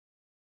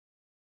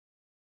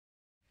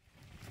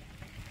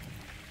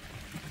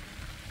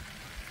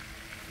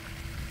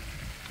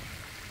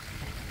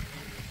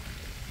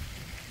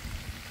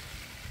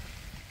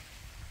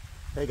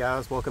Hey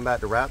guys, welcome back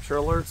to Rapture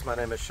Alerts. My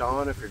name is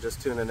Sean. If you're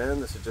just tuning in,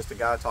 this is just a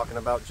guy talking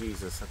about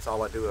Jesus. That's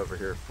all I do over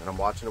here. And I'm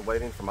watching and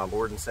waiting for my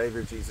Lord and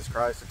Savior, Jesus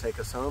Christ, to take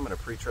us home in a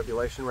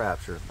pre-tribulation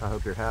rapture. I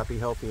hope you're happy,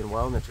 healthy, and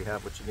well, and that you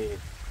have what you need.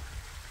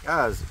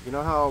 Guys, you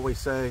know how I always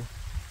say,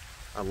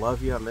 I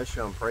love you, I miss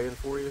you, I'm praying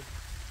for you?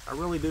 I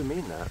really do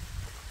mean that.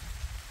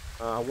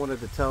 I wanted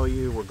to tell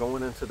you we're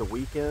going into the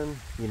weekend.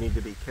 You need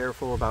to be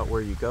careful about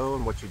where you go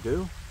and what you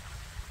do.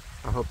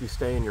 I hope you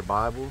stay in your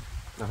Bible.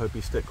 I hope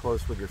you stick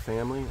close with your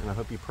family, and I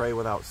hope you pray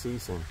without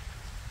ceasing.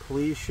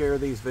 Please share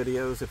these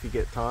videos if you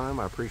get time.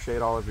 I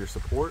appreciate all of your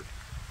support.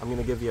 I'm going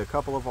to give you a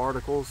couple of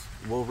articles.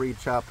 We'll read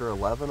chapter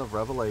 11 of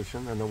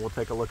Revelation, and then we'll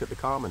take a look at the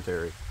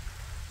commentary.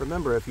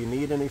 Remember, if you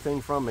need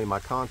anything from me, my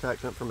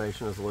contact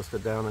information is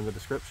listed down in the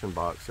description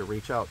box, so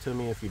reach out to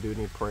me if you do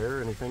need prayer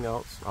or anything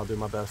else. I'll do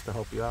my best to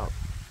help you out.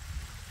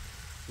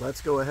 Let's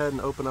go ahead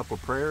and open up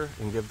with prayer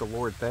and give the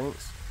Lord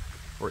thanks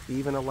for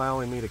even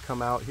allowing me to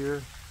come out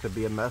here to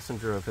be a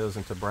messenger of his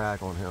and to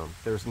brag on him.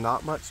 There's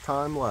not much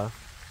time left.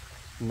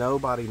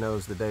 Nobody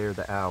knows the day or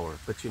the hour.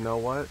 But you know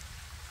what?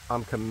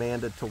 I'm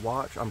commanded to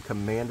watch. I'm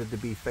commanded to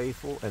be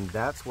faithful, and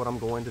that's what I'm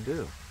going to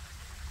do.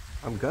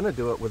 I'm going to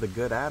do it with a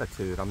good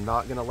attitude. I'm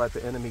not going to let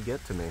the enemy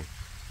get to me.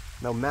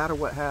 No matter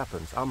what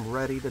happens, I'm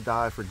ready to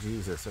die for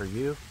Jesus. Are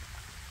you?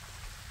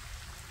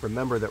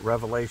 Remember that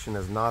Revelation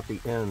is not the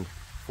end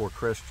for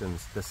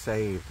Christians, the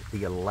saved,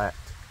 the elect.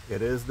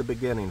 It is the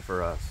beginning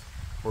for us.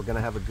 We're going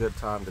to have a good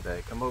time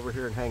today. Come over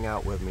here and hang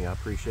out with me. I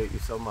appreciate you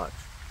so much.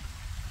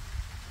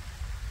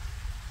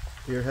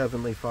 Dear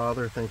Heavenly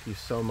Father, thank you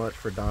so much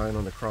for dying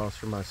on the cross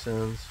for my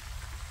sins.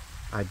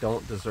 I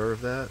don't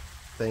deserve that.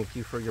 Thank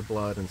you for your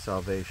blood and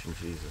salvation,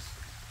 Jesus.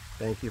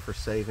 Thank you for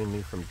saving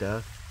me from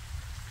death.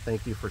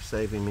 Thank you for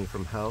saving me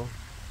from hell.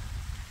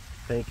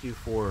 Thank you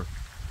for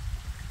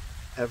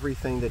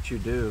everything that you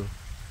do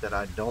that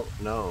I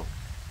don't know.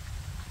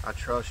 I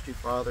trust you,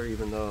 Father,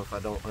 even though if I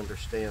don't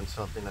understand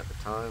something at the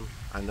time,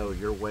 I know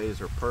your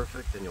ways are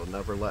perfect and you'll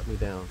never let me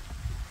down.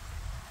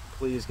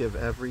 Please give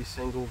every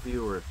single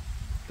viewer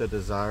the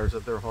desires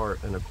of their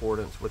heart in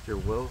accordance with your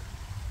will.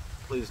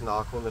 Please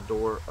knock on the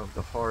door of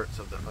the hearts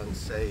of the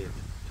unsaved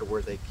to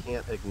where they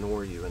can't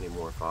ignore you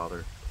anymore,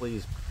 Father.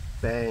 Please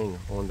bang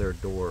on their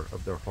door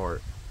of their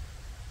heart.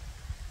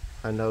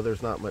 I know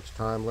there's not much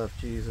time left,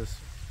 Jesus.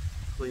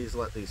 Please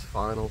let these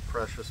final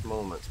precious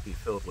moments be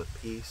filled with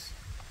peace.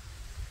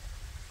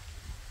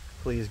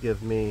 Please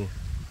give me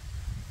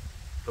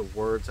the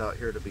words out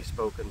here to be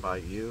spoken by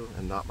you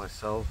and not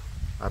myself.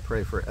 I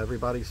pray for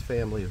everybody's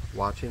family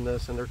watching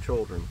this and their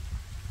children.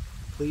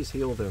 Please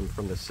heal them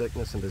from the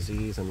sickness and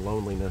disease and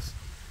loneliness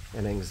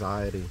and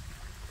anxiety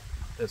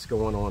that's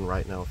going on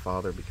right now,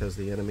 Father, because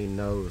the enemy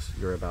knows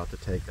you're about to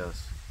take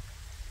us.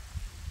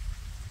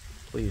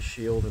 Please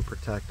shield and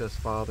protect us,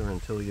 Father,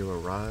 until you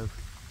arrive.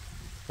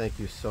 Thank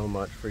you so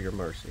much for your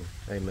mercy.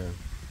 Amen.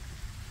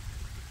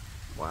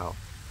 Wow.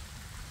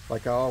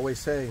 Like I always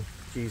say,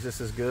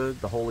 Jesus is good,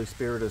 the Holy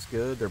Spirit is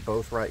good, they're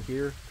both right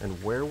here,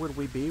 and where would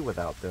we be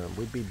without them?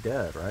 We'd be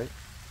dead, right?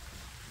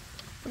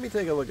 Let me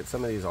take a look at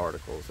some of these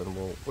articles, and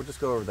we'll just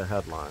go over the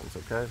headlines,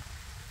 okay?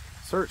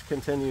 Search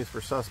continues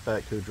for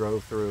suspect who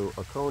drove through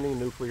Oconee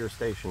Nuclear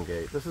Station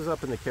Gate. This is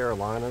up in the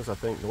Carolinas, I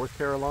think North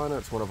Carolina.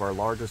 It's one of our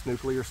largest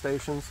nuclear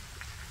stations.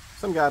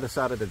 Some guy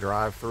decided to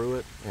drive through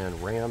it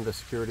and ram the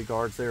security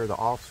guards there, the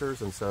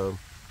officers, and so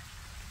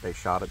they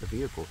shot at the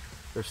vehicle.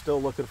 They're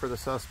still looking for the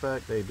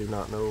suspect. They do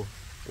not know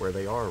where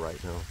they are right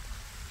now.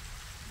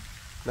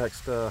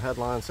 Next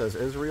headline says,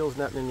 Israel's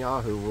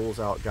Netanyahu rules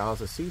out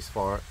Gaza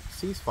ceasefire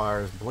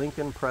as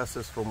Blinken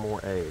presses for more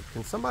aid.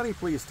 Can somebody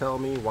please tell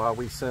me why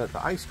we sent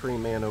the ice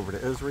cream man over to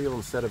Israel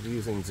instead of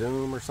using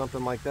Zoom or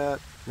something like that?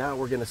 Now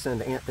we're going to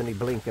send Anthony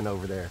Blinken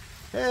over there.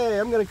 Hey,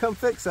 I'm going to come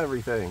fix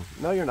everything.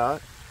 No, you're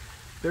not.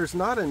 There's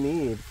not a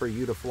need for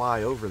you to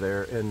fly over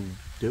there and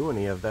do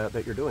any of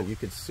that you're doing. You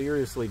could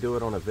seriously do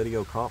it on a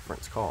video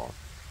conference call.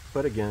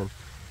 But again,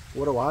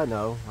 what do I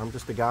know? I'm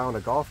just a guy on a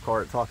golf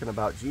cart talking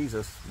about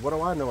Jesus. What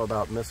do I know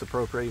about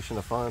misappropriation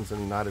of funds in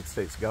the United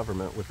States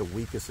government with the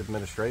weakest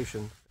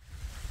administration?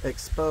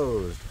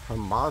 Exposed,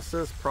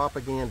 Hamas's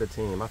propaganda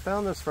team. I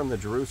found this from the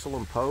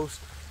Jerusalem Post.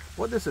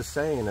 What this is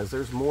saying is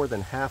there's more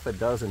than half a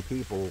dozen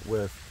people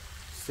with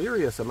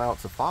serious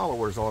amounts of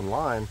followers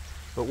online,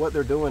 but what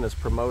they're doing is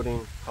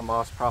promoting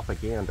Hamas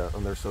propaganda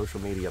on their social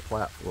media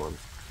platforms.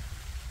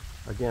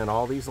 Again,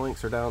 all these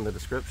links are down in the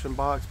description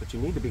box, but you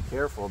need to be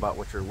careful about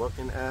what you're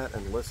looking at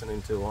and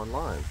listening to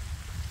online.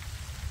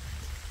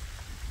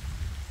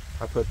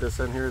 I put this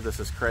in here.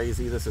 This is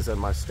crazy. This is in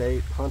my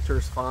state.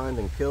 Hunters find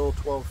and kill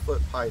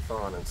 12-foot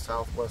python in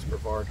southwest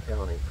Brevard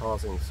County,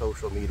 causing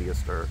social media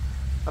stir.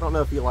 I don't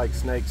know if you like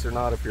snakes or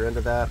not, if you're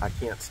into that. I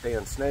can't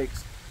stand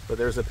snakes, but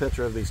there's a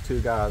picture of these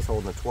two guys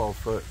holding a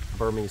 12-foot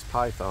Burmese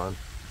python,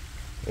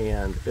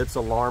 and it's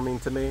alarming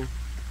to me.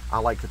 I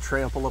like to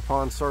trample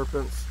upon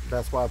serpents.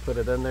 That's why I put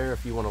it in there.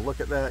 If you want to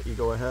look at that, you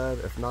go ahead.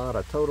 If not,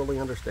 I totally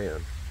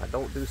understand. I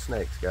don't do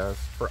snakes, guys,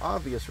 for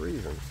obvious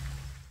reasons.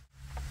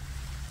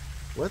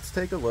 Let's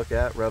take a look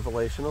at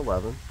Revelation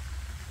 11.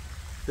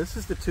 This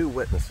is the two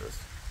witnesses.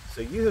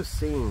 So you have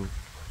seen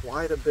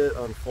quite a bit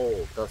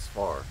unfold thus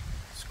far.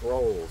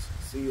 Scrolls,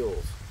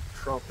 seals,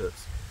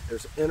 trumpets.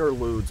 There's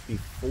interludes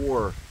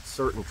before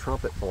certain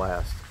trumpet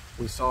blasts.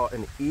 We saw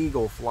an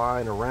eagle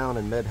flying around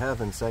in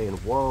mid-heaven saying,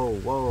 whoa,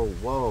 whoa,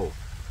 whoa.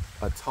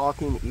 A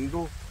talking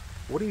eagle?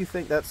 What do you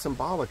think that's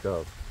symbolic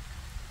of?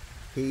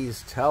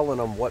 He's telling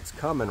them what's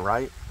coming,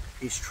 right?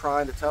 He's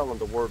trying to tell them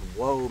the word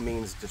woe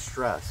means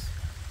distress.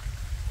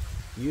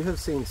 You have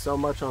seen so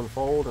much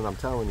unfold, and I'm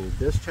telling you,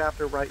 this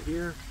chapter right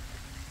here,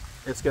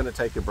 it's going to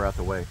take your breath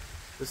away.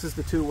 This is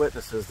the two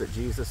witnesses that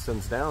Jesus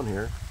sends down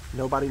here.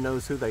 Nobody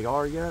knows who they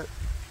are yet,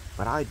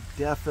 but I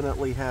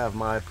definitely have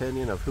my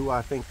opinion of who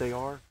I think they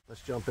are.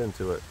 Let's jump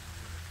into it.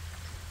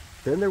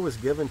 Then there was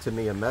given to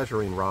me a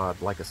measuring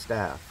rod like a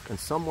staff, and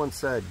someone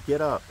said,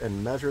 "Get up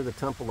and measure the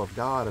temple of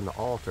God and the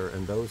altar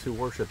and those who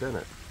worship in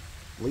it.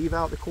 Leave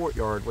out the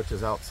courtyard which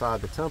is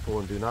outside the temple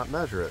and do not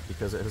measure it,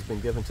 because it has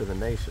been given to the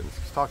nations."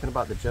 He's talking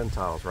about the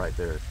Gentiles right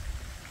there.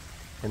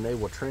 "And they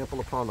will trample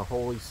upon the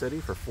holy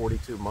city for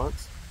 42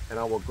 months, and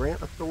I will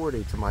grant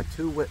authority to my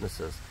two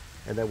witnesses,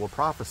 and they will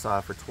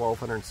prophesy for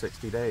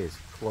 1260 days,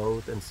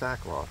 clothed in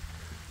sackcloth."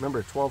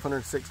 Remember,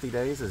 1260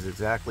 days is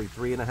exactly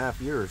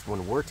 3.5 years.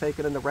 When we're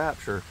taken in the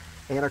rapture,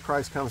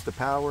 Antichrist comes to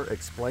power,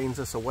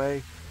 explains us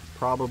away,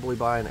 probably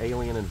by an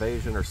alien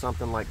invasion or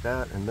something like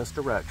that, and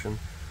misdirection.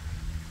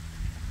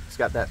 It's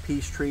got that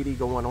peace treaty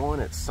going on.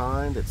 It's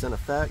signed. It's in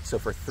effect. So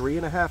for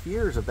 3.5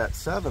 years of that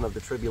 7 of the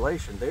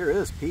tribulation, there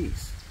is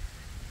peace.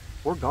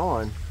 We're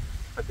gone,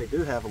 but they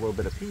do have a little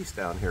bit of peace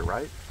down here,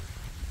 right?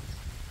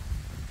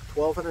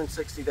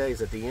 1260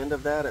 days. At the end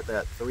of that, at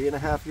that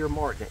 3.5 year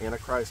mark, the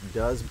Antichrist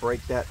does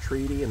break that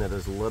treaty, and it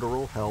is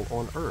literal hell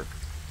on earth.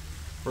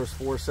 Verse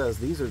 4 says,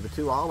 "These are the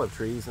 2 olive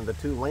trees and the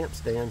 2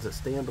 lampstands that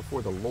stand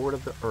before the Lord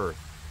of the earth.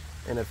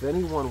 And if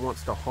anyone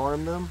wants to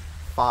harm them,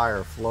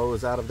 fire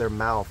flows out of their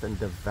mouth and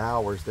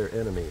devours their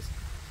enemies.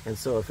 And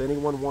so if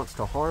anyone wants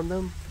to harm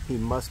them, he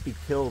must be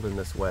killed in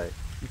this way."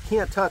 You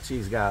can't touch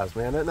these guys,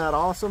 man. Isn't that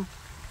awesome?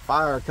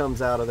 Fire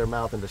comes out of their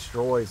mouth and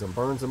destroys them,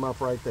 burns them up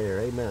right there.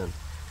 Amen.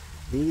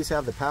 "These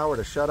have the power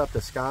to shut up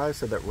the sky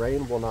so that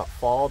rain will not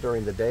fall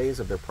during the days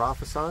of their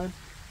prophesying.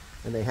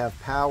 And they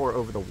have power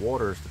over the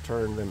waters to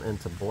turn them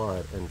into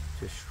blood and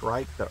to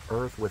strike the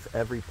earth with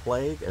every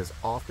plague as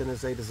often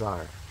as they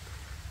desire."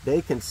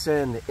 They can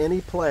send any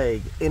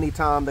plague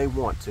anytime they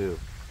want to.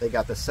 They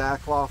got the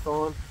sackcloth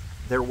on.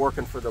 They're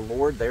working for the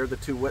Lord. They're the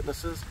 2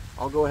 witnesses.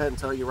 I'll go ahead and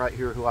tell you right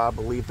here who I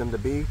believe them to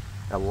be: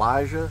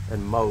 Elijah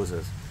and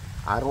Moses.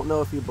 I don't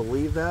know if you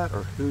believe that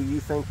or who you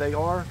think they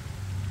are.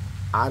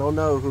 I don't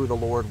know who the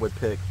Lord would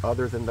pick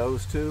other than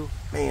those 2.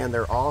 Man,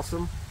 they're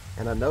awesome,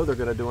 and I know they're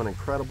going to do an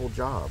incredible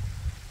job.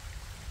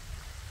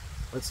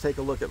 Let's take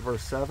a look at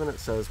verse 7. It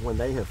says, "When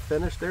they have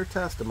finished their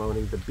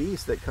testimony, the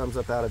beast that comes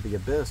up out of the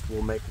abyss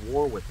will make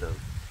war with them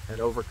and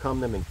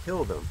overcome them and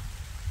kill them.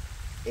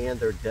 And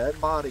their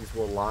dead bodies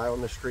will lie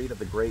on the street of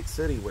the great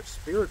city, which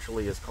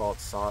spiritually is called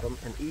Sodom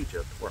and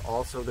Egypt, where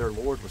also their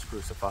Lord was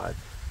crucified."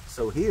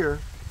 So here,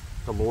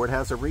 the Lord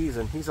has a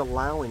reason. He's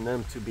allowing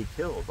them to be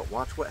killed. But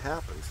watch what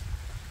happens.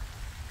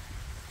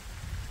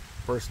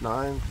 Verse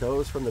 9,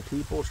 "Those from the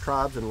peoples,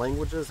 tribes, and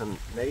languages and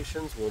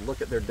nations will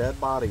look at their dead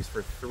bodies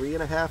for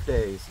 3.5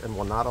 days and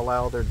will not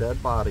allow their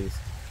dead bodies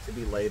to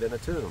be laid in a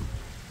tomb.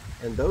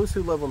 And those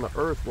who live on the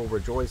earth will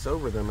rejoice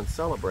over them and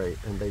celebrate,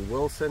 and they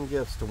will send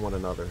gifts to one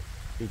another,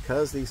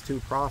 because these 2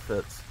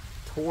 prophets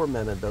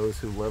tormented those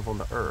who live on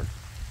the earth."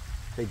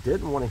 They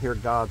didn't want to hear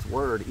God's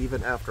word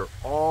even after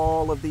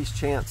all of these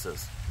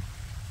chances.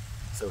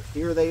 So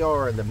here they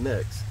are in the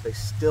mix. They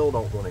still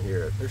don't want to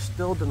hear it. They're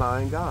still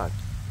denying God.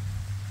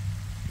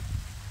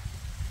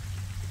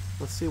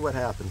 Let's see what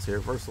happens here.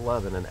 Verse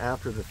 11, "And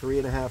after the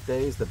 3.5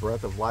 days, the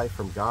breath of life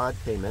from God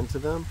came into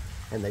them,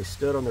 and they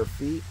stood on their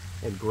feet,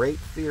 and great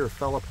fear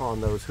fell upon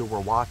those who were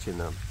watching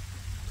them."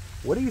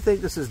 What do you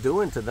think this is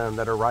doing to them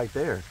that are right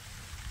there?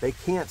 They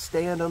can't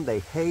stand them. They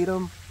hate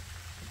them.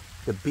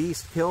 The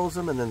beast kills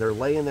them, and then they're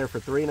laying there for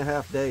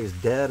 3.5 days,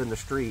 dead in the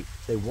street.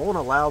 They won't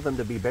allow them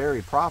to be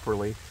buried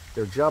properly.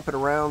 They're jumping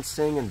around,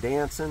 singing,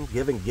 dancing,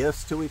 giving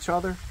gifts to each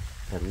other.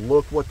 And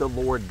look what the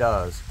Lord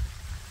does.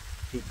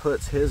 He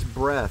puts his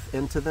breath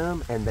into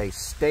them, and they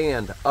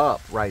stand up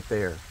right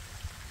there.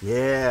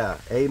 Yeah,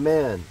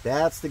 amen.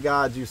 That's the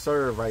God you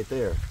serve right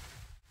there.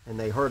 "And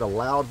they heard a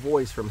loud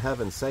voice from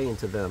heaven saying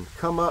to them,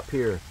 'Come up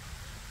here.'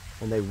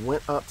 And they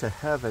went up to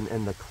heaven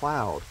in the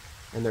cloud,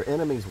 and their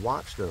enemies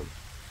watched them.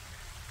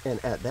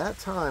 And at that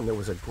time there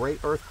was a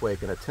great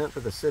earthquake, and a tenth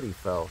of the city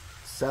fell.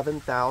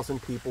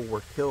 7,000 people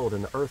were killed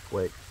in the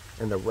earthquake,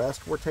 and the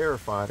rest were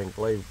terrified and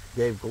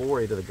gave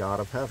glory to the God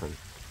of heaven."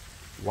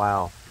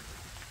 Wow.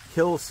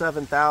 Kills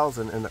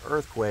 7,000 in the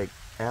earthquake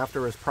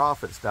after his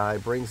prophets die,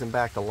 brings him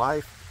back to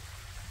life.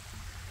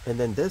 And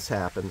then this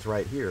happens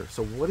right here.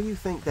 So what do you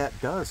think that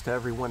does to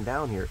everyone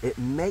down here? It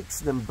makes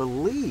them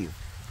believe.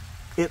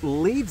 It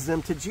leads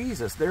them to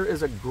Jesus. There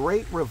is a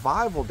great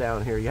revival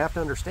down here. You have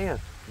to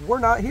understand, we're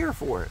not here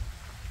for it.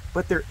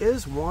 But there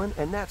is one,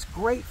 and that's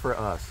great for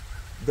us.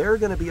 They're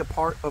going to be a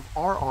part of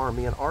our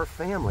army and our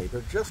family.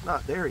 They're just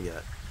not there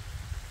yet.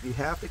 You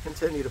have to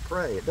continue to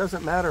pray. It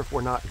doesn't matter if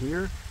we're not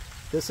here.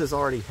 This has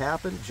already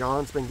happened.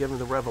 John's been given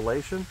the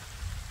revelation.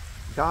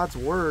 God's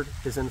word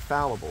is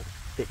infallible.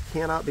 It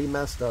cannot be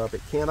messed up.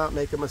 It cannot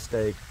make a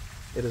mistake.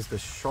 It is the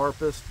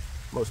sharpest,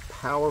 most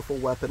powerful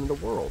weapon in the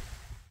world.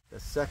 The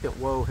second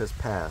woe has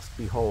passed.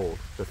 Behold,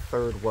 the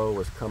third woe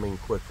is coming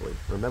quickly.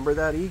 Remember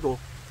that eagle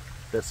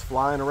that's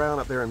flying around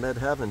up there in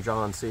mid-heaven,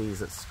 John sees,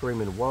 that's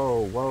screaming,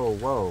 woe, woe,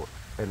 woe.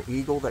 An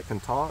eagle that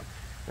can talk.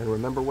 And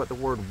remember what the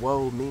word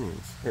woe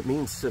means. It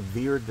means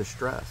severe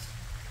distress.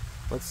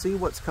 Let's see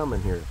what's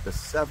coming here. The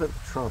seventh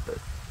trumpet,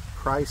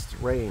 Christ's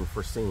reign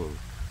foreseen.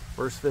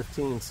 Verse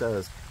 15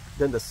 says,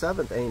 Then the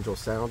seventh angel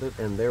sounded,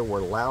 and there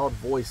were loud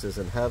voices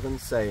in heaven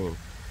saying,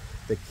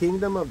 The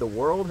kingdom of the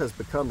world has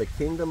become the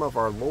kingdom of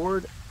our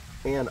Lord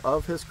and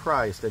of his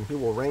Christ, and he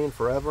will reign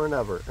forever and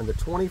ever. And the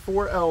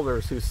 24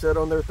 elders who sit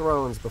on their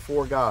thrones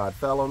before God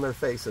fell on their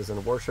faces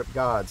and worshiped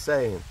God,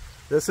 saying,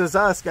 This is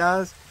us,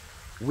 guys.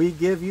 We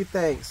give you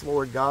thanks,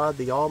 Lord God,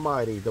 the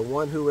Almighty, the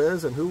one who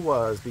is and who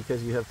was,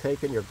 because you have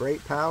taken your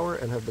great power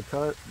and have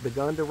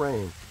begun to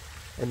reign.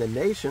 And the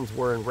nations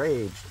were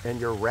enraged, and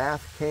your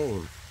wrath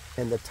came,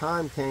 and the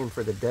time came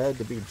for the dead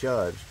to be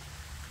judged,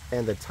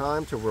 and the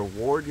time to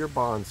reward your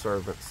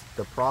bondservants,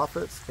 the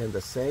prophets and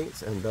the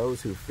saints and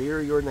those who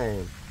fear your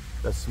name,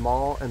 the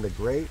small and the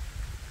great,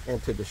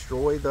 and to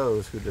destroy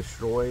those who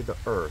destroy the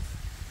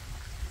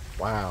earth.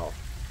 Wow.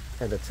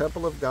 And the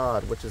temple of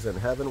God, which is in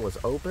heaven, was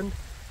opened,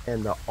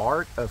 and the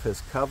ark of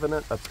his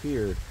covenant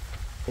appeared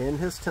in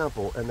his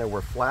temple, and there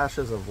were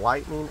flashes of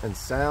lightning and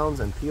sounds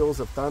and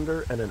peals of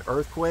thunder and an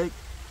earthquake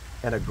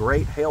and a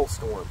great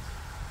hailstorm.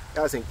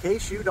 Guys, in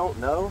case you don't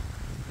know,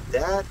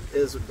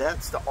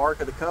 that's the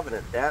Ark of the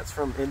Covenant. That's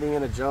from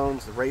Indiana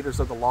Jones, the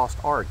Raiders of the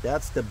Lost Ark.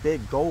 That's the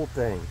big gold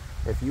thing.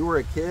 If you were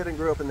a kid and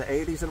grew up in the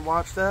 80s and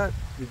watched that,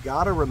 you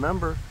got to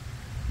remember,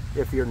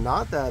 if you're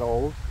not that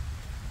old,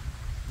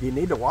 you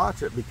need to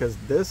watch it, because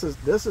this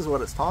is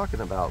what it's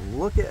talking about.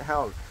 Look at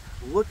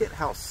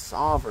how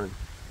sovereign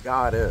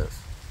God is.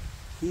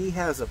 He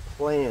has a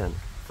plan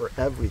for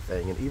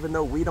everything, and even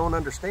though we don't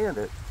understand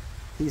it,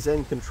 he's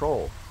in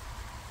control.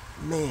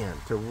 Man,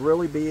 to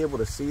really be able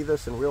to see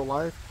this in real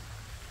life,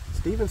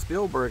 Steven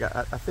Spielberg,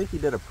 I think he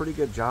did a pretty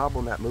good job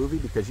on that movie,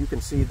 because you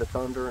can see the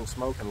thunder and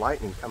smoke and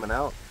lightning coming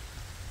out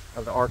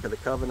of the Ark of the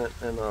Covenant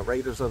and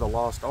Raiders of the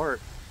Lost Ark,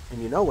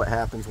 and you know what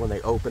happens when they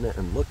open it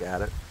and look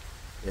at it.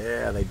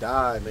 Yeah, they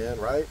die, man,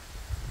 right?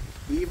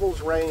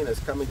 Evil's reign is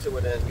coming to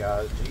an end,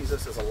 guys.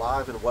 Jesus is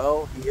alive and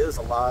well. He is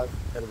alive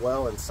and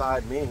well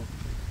inside me,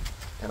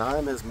 and I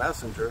am his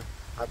messenger.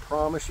 I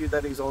promise you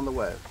that he's on the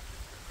way.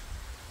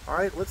 All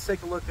right, let's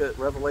take a look at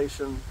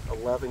Revelation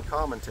 11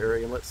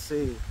 commentary, and let's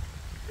see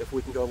if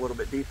we can go a little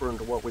bit deeper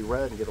into what we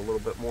read and get a little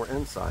bit more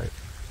insight.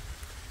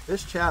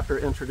 This chapter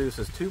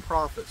introduces two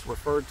prophets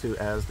referred to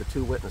as the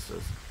two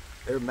witnesses.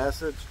 Their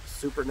message,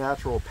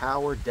 supernatural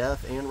power,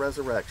 death, and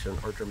resurrection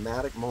are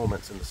dramatic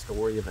moments in the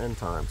story of end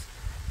times.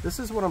 This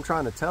is what I'm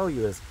trying to tell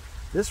you, is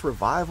this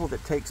revival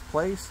that takes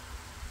place,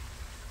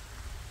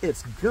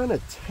 it's gonna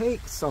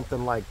take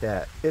something like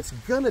that. It's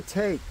gonna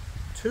take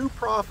two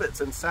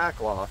prophets in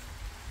sackcloth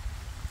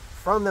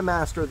from the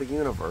master of the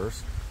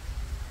universe,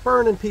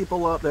 burning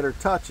people up that are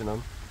touching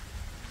them,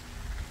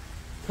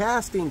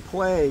 casting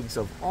plagues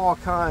of all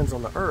kinds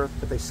on the earth,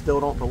 but they still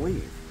don't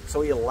believe. So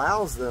he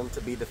allows them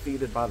to be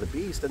defeated by the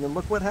beast, and then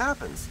look what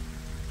happens.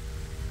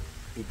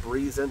 He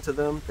breathes into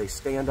them, they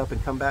stand up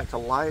and come back to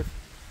life,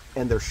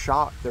 and they're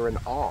shocked, they're in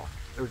awe.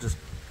 They're just,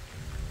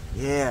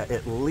 yeah,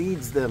 it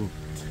leads them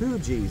to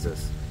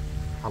Jesus.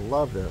 I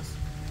love this.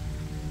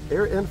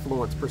 Their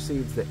influence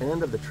precedes the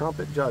end of the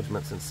trumpet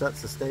judgments and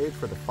sets the stage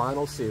for the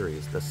final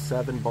series, the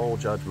 7 bowl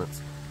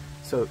judgments.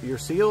 So your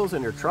seals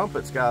and your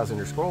trumpets, guys, and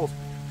your scrolls,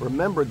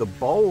 remember the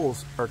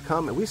bowls are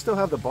coming. We still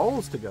have the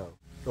bowls to go.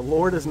 The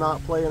Lord is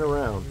not playing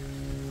around.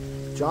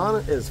 John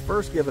is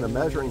first given a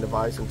measuring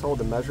device and told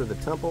to measure the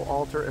temple,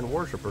 altar, and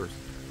worshipers.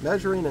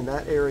 Measuring in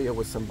that area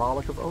was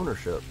symbolic of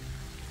ownership.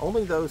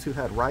 Only those who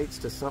had rights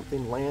to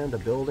something, land, a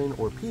building,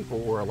 or people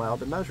were allowed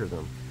to measure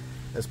them.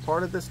 As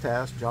part of this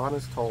task, John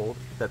is told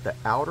that the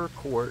outer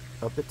court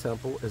of the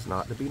temple is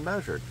not to be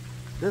measured.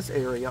 This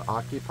area,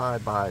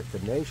 occupied by the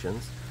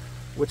nations,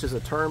 which is a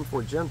term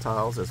for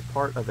Gentiles, is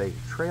part of a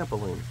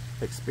trampling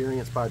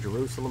experienced by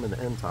Jerusalem in the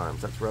end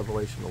times. That's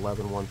Revelation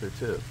 11, 1 through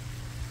 2.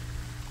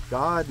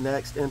 God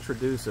next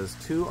introduces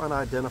two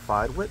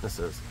unidentified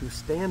witnesses who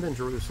stand in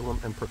Jerusalem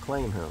and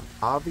proclaim him.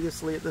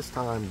 Obviously, at this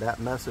time,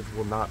 that message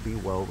will not be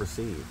well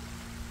received.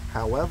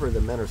 However, the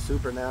men are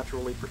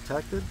supernaturally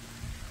protected.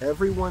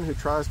 Everyone who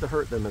tries to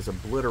hurt them is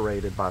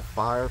obliterated by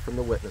fire from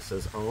the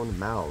witnesses' own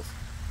mouths.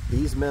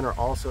 These men are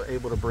also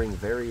able to bring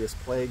various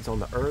plagues on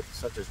the earth,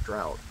 such as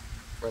drought.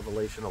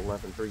 Revelation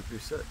 11, 3 through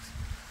 6.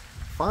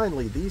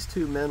 Finally, these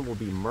two men will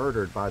be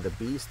murdered by the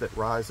beast that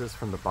rises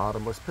from the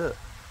bottomless pit.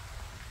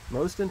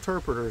 Most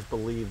interpreters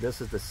believe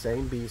this is the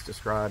same beast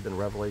described in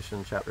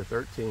Revelation chapter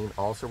 13,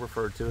 also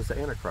referred to as the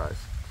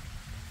Antichrist.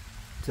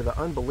 To the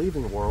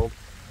unbelieving world,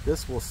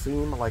 this will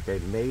seem like a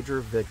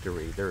major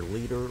victory. Their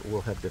leader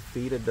will have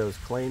defeated those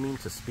claiming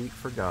to speak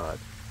for God.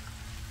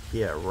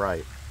 Yeah,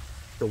 right.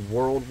 The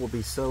world will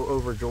be so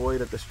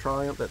overjoyed at this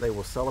triumph that they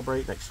will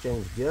celebrate and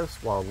exchange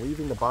gifts while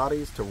leaving the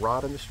bodies to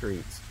rot in the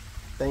streets.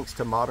 Thanks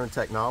to modern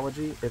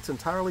technology, it's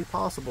entirely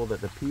possible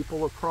that the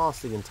people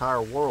across the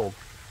entire world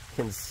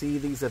can see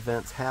these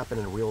events happen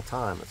in real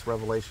time. It's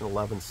Revelation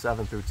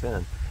 11:7 through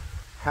 10.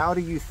 How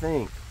do you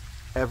think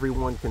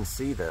everyone can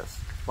see this,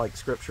 like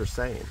Scripture's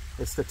saying?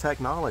 It's the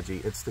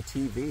technology, it's the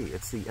TV,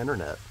 it's the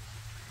internet.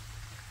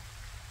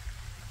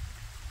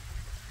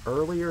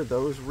 Earlier,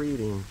 those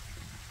reading,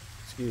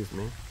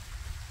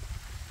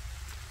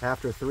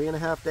 After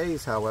 3.5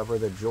 days, however,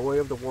 the joy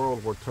of the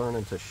world will turn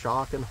into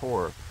shock and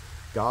horror.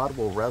 God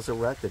will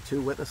resurrect the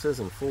two witnesses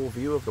in full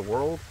view of the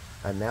world,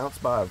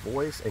 announced by a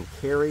voice and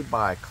carried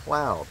by a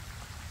cloud.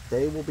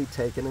 They will be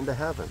taken into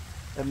heaven.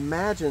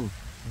 Imagine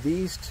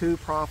these two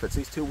prophets,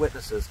 these two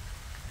witnesses,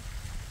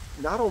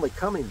 not only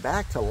coming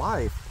back to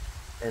life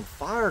and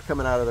fire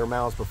coming out of their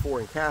mouths before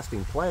and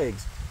casting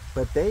plagues,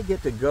 but they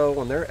get to go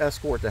on their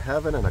escort to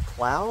heaven in a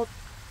cloud?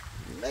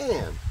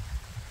 Man,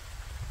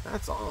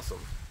 that's awesome.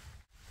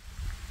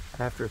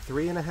 After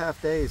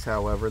 3.5 days,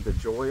 however, the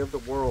joy of the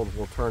world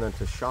will turn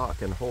into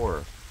shock and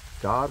horror.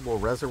 God will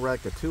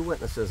resurrect the two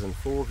witnesses in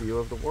full view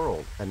of the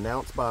world,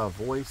 announced by a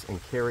voice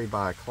and carried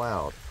by a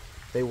cloud.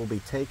 They will be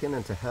taken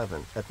into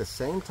heaven. At the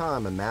same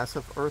time, a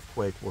massive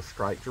earthquake will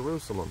strike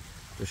Jerusalem,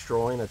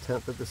 destroying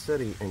 1/10 of the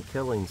city and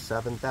killing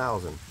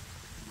 7,000.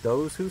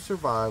 Those who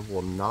survive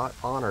will not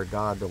honor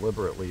God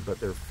deliberately, but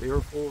their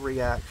fearful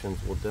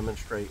reactions will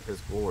demonstrate His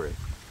glory.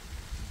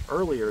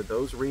 Earlier,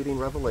 those reading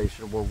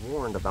Revelation were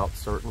warned about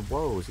certain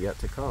woes yet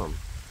to come.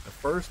 The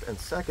first and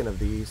second of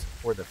these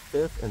were the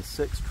 5th and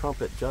 6th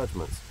trumpet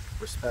judgments,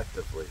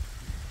 respectively.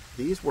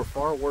 These were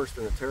far worse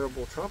than the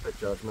terrible trumpet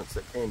judgments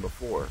that came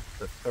before.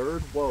 The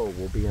third woe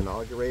will be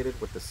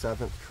inaugurated with the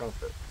 7th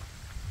trumpet.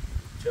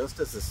 Just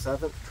as the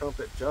 7th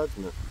trumpet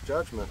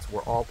judgments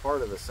were all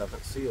part of the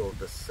 7th seal,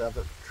 the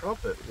 7th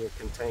trumpet will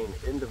contain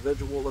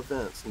individual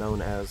events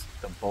known as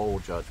the bowl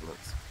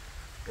judgments.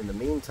 In the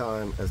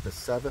meantime, as the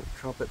 7th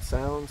trumpet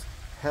sounds,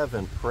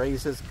 heaven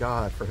praises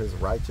God for His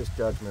righteous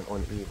judgment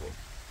on evil.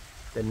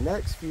 The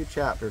next few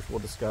chapters will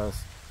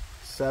discuss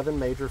 7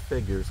 major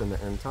figures in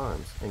the end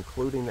times,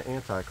 including the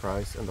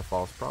Antichrist and the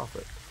false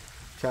prophet.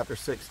 Chapter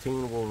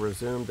 16 will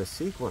resume the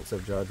sequence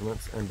of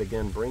judgments and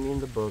begin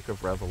bringing the book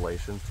of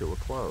Revelation to a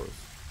close.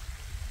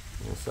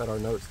 We'll set our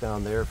notes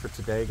down there for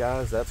today,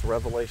 guys. That's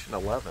Revelation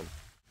 11.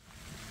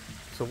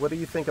 So what do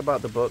you think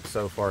about the book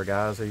so far,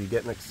 guys? Are you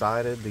getting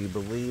excited? Do you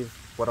believe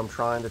what I'm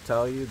trying to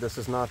tell you? This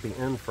is not the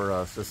end for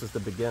us. This is the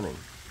beginning.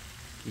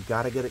 You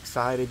got to get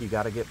excited. You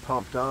got to get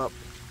pumped up.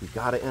 You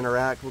got to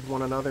interact with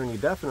one another, and you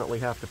definitely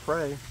have to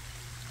pray.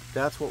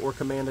 That's what we're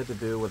commanded to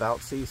do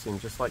without ceasing,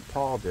 just like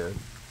Paul did.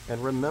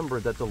 And remember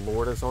that the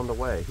Lord is on the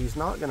way. He's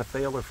not going to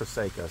fail or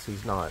forsake us.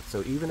 He's not.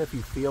 So even if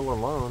you feel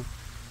alone,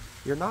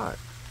 you're not.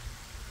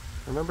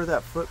 Remember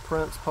that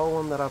Footprints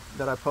poem that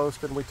I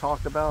posted and we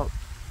talked about?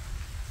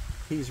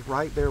 He's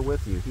right there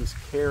with you. He's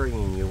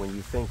carrying you when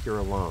you think you're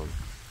alone.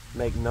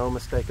 Make no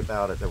mistake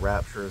about it, the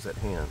rapture is at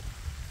hand.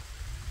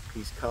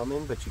 He's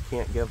coming, but you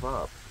can't give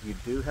up. You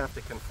do have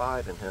to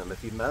confide in Him.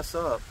 If you mess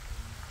up,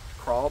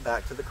 crawl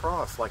back to the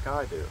cross like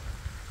I do.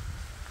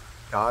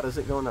 God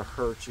isn't going to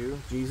hurt you.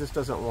 Jesus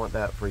doesn't want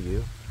that for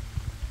you.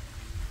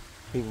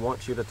 He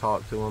wants you to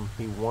talk to Him.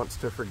 He wants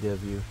to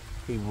forgive you.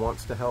 He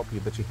wants to help you,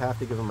 but you have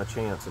to give Him a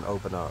chance and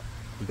open up.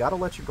 You got to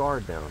let your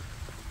guard down.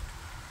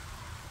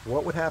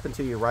 What would happen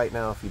to you right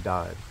now if you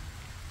died?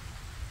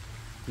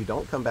 You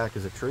don't come back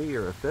as a tree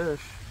or a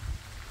fish.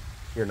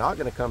 You're not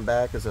going to come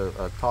back as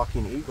a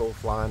talking eagle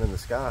flying in the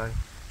sky.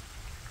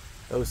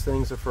 Those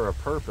things are for a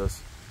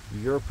purpose.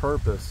 Your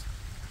purpose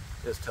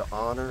is to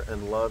honor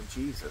and love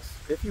Jesus,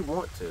 if you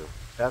want to.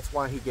 That's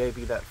why He gave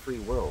you that free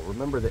will.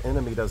 Remember, the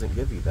enemy doesn't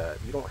give you that.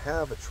 You don't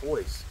have a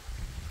choice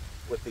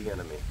with the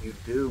enemy. You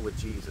do with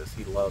Jesus.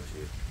 He loves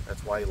you.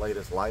 That's why He laid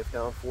His life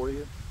down for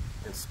you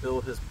and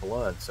spilled His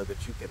blood so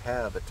that you could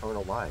have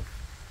eternal life.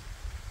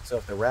 So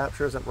if the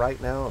rapture isn't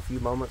right now, a few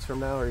moments from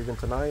now, or even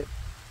tonight,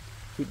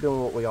 keep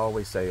doing what we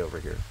always say over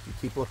here. You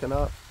keep looking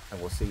up, and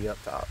we'll see you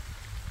up top.